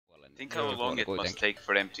Think how long it must take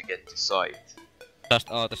for them to get to site. Just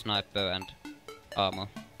auto sniper and ammo.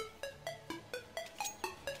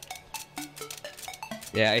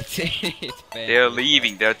 Yeah, it's painful. They're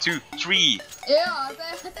leaving. There are 2, 3. Yeah,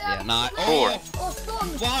 they Yeah, no, 4. Oh, stun!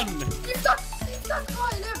 1! If that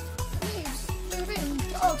guy left leaves, they win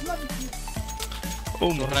automatically.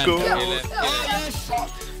 Oh my god! Oh yes!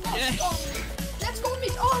 Yes! Let's go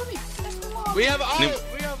mid, all mid! Let's go all We have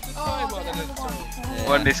the time on it. Yeah.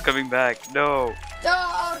 One is coming back. No. Yeah,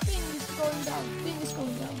 our ping is going down. Ping is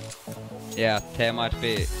going down. Yeah, there might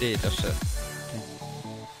be DDoSed.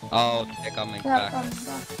 Oh, they're coming Yeah, back. coming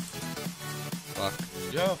back. Fuck.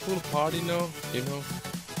 Yeah, full party now, you know.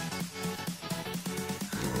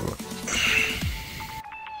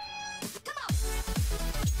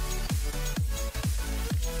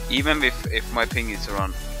 Even if my ping is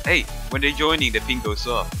around. Hey, when they're joining, the ping goes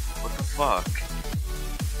up. What the fuck?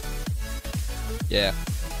 Yeah.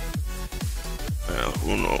 Well,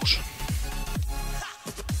 who knows?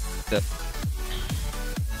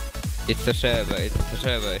 It's the server. The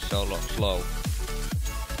server is so slow.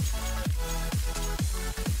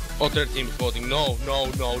 Other team is voting no,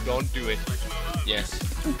 don't do it. Yes.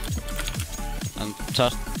 And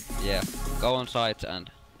just go on site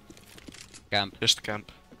and camp. Just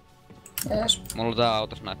camp. Yes. Mulla on tää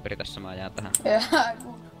autosniperi tässä, mä jään tähän. Yeah,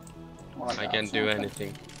 good. I can do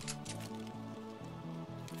anything.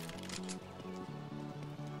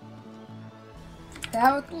 They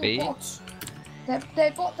have two B? bots.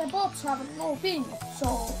 The bots have no ping,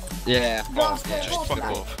 so Yeah. just the Just bots fuck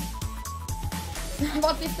lag. off.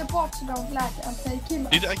 What if the bots don't lag and they kill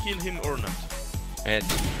us? Did I kill him or not? Head.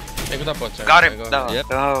 Eikö tapoit sen? Got him! No, Yep.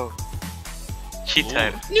 no. Shit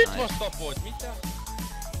time. Nyt vasta tapoit, mitä?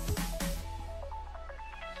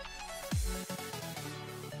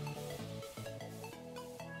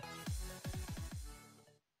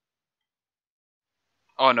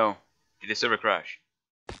 Oh no. Did the server crash?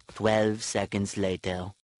 12 seconds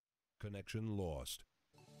later. Connection lost.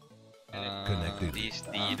 Connected. These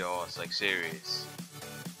DDoS, like serious.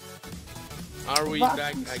 Are we What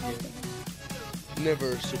back is again? happening?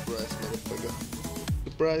 Never surprise, motherfucker.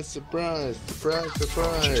 Surprise, surprise, surprise,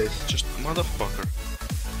 surprise. Just motherfucker.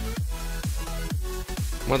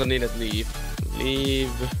 Mother needed leave.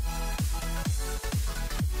 Leave.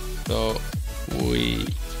 So we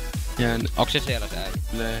can Onks se siellä se äijä?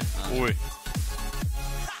 play. Oi.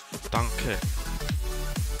 Danke.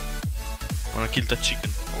 Wanna kill that chicken?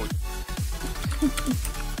 Oi.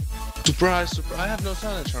 Surprise, surprise. I have no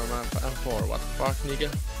silencer on my M4. What the fuck, nigga?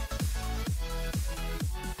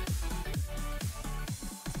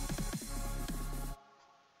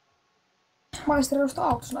 Maisterusta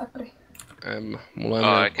autosniperi. Mulla ei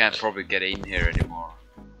Oh, ole- I can't probably get in here anymore.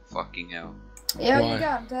 Fucking hell. Yeah, Why? you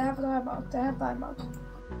can. They have timeout. They have timeout.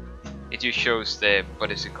 It just shows the,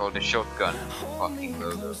 what is it called, the shotgun fucking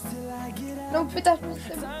logo. No, pitäis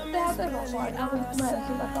tehdä terrosain. Meillä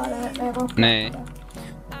kyllä kai ne ei voi. Niin.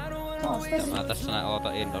 No, sitten Mä tässä näin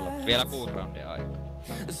oota innolla. Vielä 6 roundia aikaa.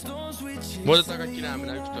 Voitetaan kaikki nää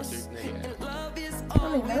mennä 11-4. no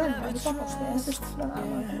niin, ne mennään pakosti. Ei pysty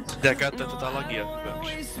länäämään. Pitää käyttää tätä lagia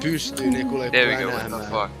hyväksi. Pystyy, ne kuulee There we go, what the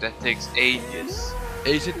plänäämään. fuck, that takes ages.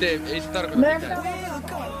 Ei se tarkoita Meidän mitään. pitää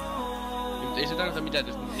vaan Mut ei se tarkoita mitään,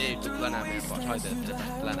 jos ne ei tuu plänää meidän vaan haitella, että sä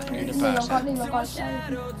pääset plänää. Kyllä ne Niillä on pääsee. niillä on kaikki äijät.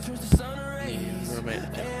 Niin, no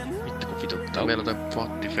meilläkin. Vittu kun vituttaa. Meillä on toi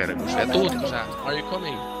pottiferkus. Ja tuutko sä? Are you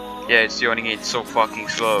coming? Yeah, it's joining it so fucking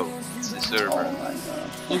slow. It's the server.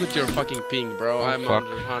 Look at your fucking ping, bro. Oh, I'm fuck.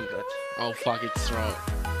 under 100. Oh fuck, it's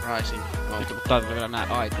rising. Oh, Vittu kun tää vielä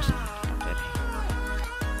näin aikaisin.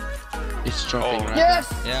 it's dropping Oh. right Yes!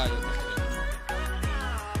 Yeah,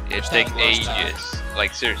 It takes ages.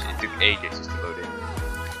 Like seriously, it took ages just to load in.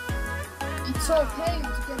 It's so pain to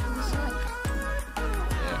get to the side.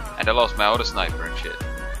 yeah. And I lost my auto sniper and shit.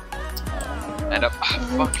 And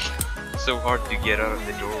fuck. So hard to get out of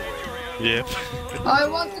the doorway. Jep. I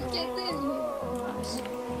want to get in here. Nice.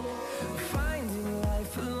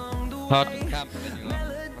 Hard to camp when you are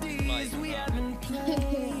flying around.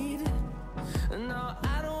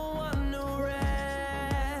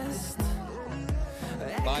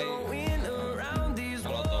 Bye.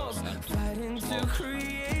 Follow those and smoke. So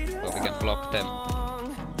we can block them.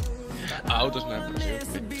 Autosniper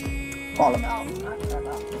sieltä. 3 autosniperiä.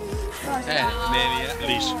 Ei, 4.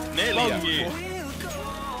 Lis. 4.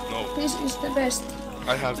 No, This is the best.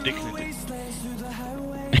 I have dignity.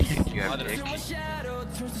 You have dick.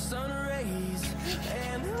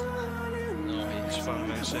 No, it's fun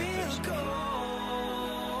when I say this.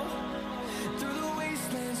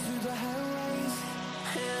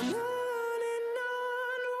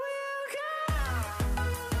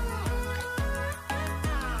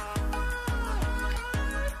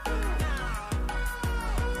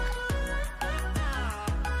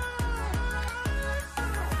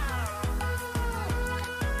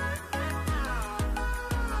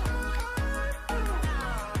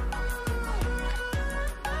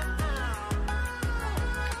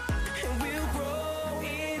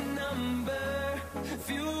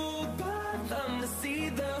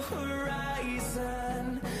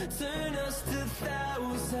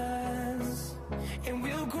 thousands, and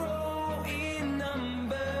we'll grow in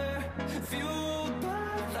number, fueled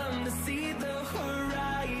by them to see the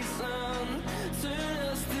horizon, turn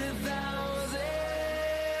us to thousands.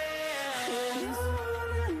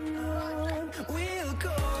 On we'll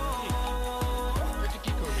go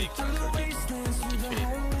through the wastelands, through the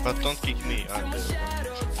highways. But don't kick me, I'm the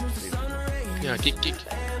Jaa, kick.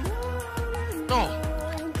 No!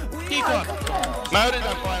 Kika! Mä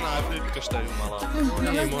yritän painaa F1 jumalaa.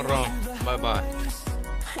 Niin, moro. Bye bye.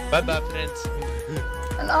 Bye bye friends.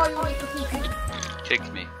 And are you ready to kick me?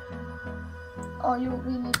 Kick me. Are you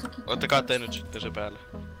really to kick me? Ottakaa te nyt sitten se päälle.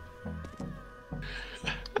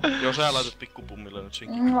 Joo, sä laitat pikkupummille nyt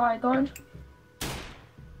senkin. Laitoin.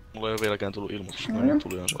 Mulla ei oo vieläkään tullut ilmoitus.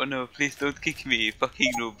 Tulihan se. Oh no, please don't kick me,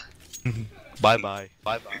 fucking noob. Bye bye.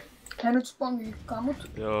 Bye bye. Ja nyt spongikkaa mut.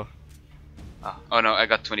 Joo. Oh no, I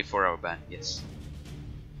got 24-hour ban, yes.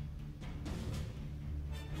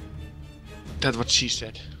 That's what she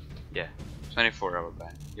said. Yeah, 24-hour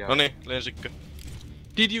ban. Yeah. Noniin, lensikkö?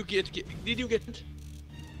 Did you get...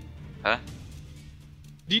 Huh?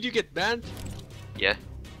 Did you get banned? Yeah.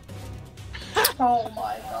 Oh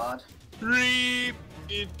my god.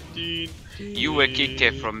 Repeat. You were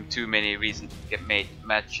kicked from too many recent made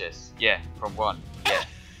matches. Yeah, from one. Yeah.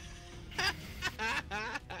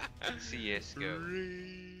 CSGO.